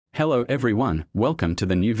Hello everyone, welcome to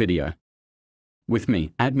the new video. With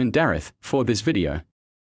me, Admin DaRith, for this video.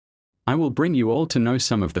 I will bring you all to know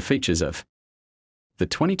some of the features of the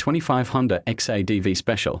 2025 Honda X-ADV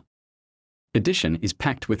Special Edition is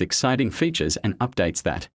packed with exciting features and updates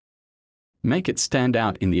that make it stand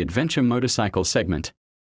out in the adventure motorcycle segment.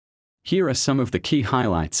 Here are some of the key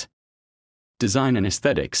highlights. Design and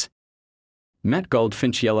aesthetics. Matte gold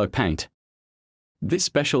finch yellow paint. This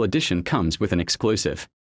special edition comes with an exclusive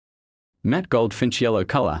matte gold finch yellow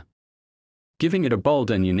color, giving it a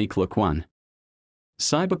bold and unique look. 1.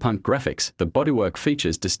 Cyberpunk graphics. The bodywork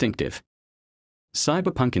features distinctive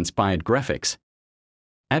cyberpunk-inspired graphics,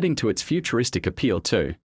 adding to its futuristic appeal.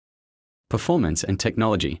 2. Performance and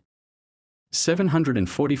technology.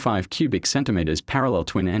 745 cubic centimeters parallel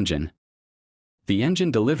twin engine. The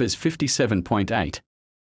engine delivers 57.8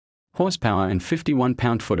 horsepower and 51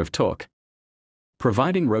 pound-foot of torque,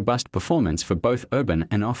 providing robust performance for both urban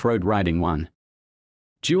and off-road riding. 1.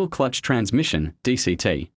 Dual clutch transmission,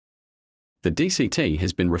 DCT. The DCT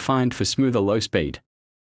has been refined for smoother low-speed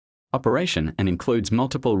operation and includes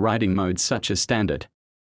multiple riding modes such as standard,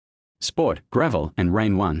 sport, gravel, and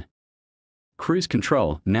rain. 1. Cruise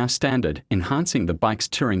control, now standard, enhancing the bike's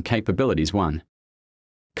touring capabilities. 1.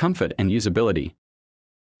 Comfort and usability.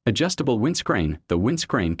 Adjustable windscreen. The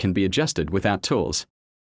windscreen can be adjusted without tools,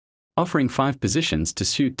 offering 5 positions to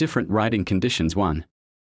suit different riding conditions. 1.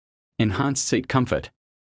 Enhanced seat comfort.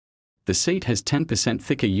 The seat has 10%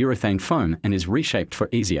 thicker urethane foam and is reshaped for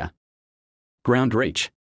easier ground reach,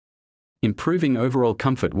 improving overall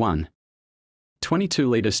comfort. 1.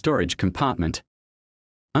 22-liter storage compartment.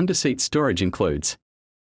 Underseat storage includes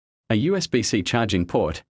a USB-C charging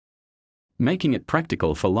port, making it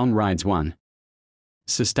practical for long rides. 1.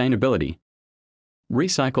 Sustainability.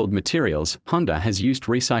 Recycled materials. Honda has used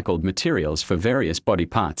recycled materials for various body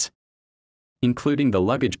parts, including the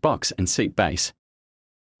luggage box and seat base,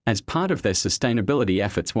 as part of their sustainability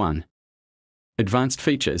efforts. 1. Advanced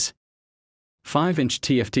features. 5-inch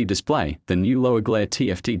TFT display. The new lower glare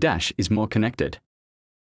TFT dash is more connected,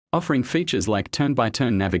 offering features like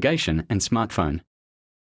turn-by-turn navigation and smartphone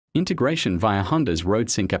integration via Honda's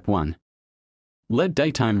RoadSync app. 1. LED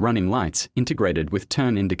daytime running lights integrated with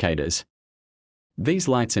turn indicators. These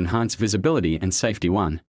lights enhance visibility and safety.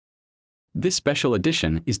 1. This special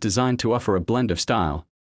edition is designed to offer a blend of style,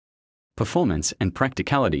 performance, and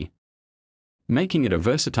practicality, making it a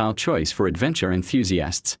versatile choice for adventure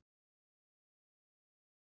enthusiasts.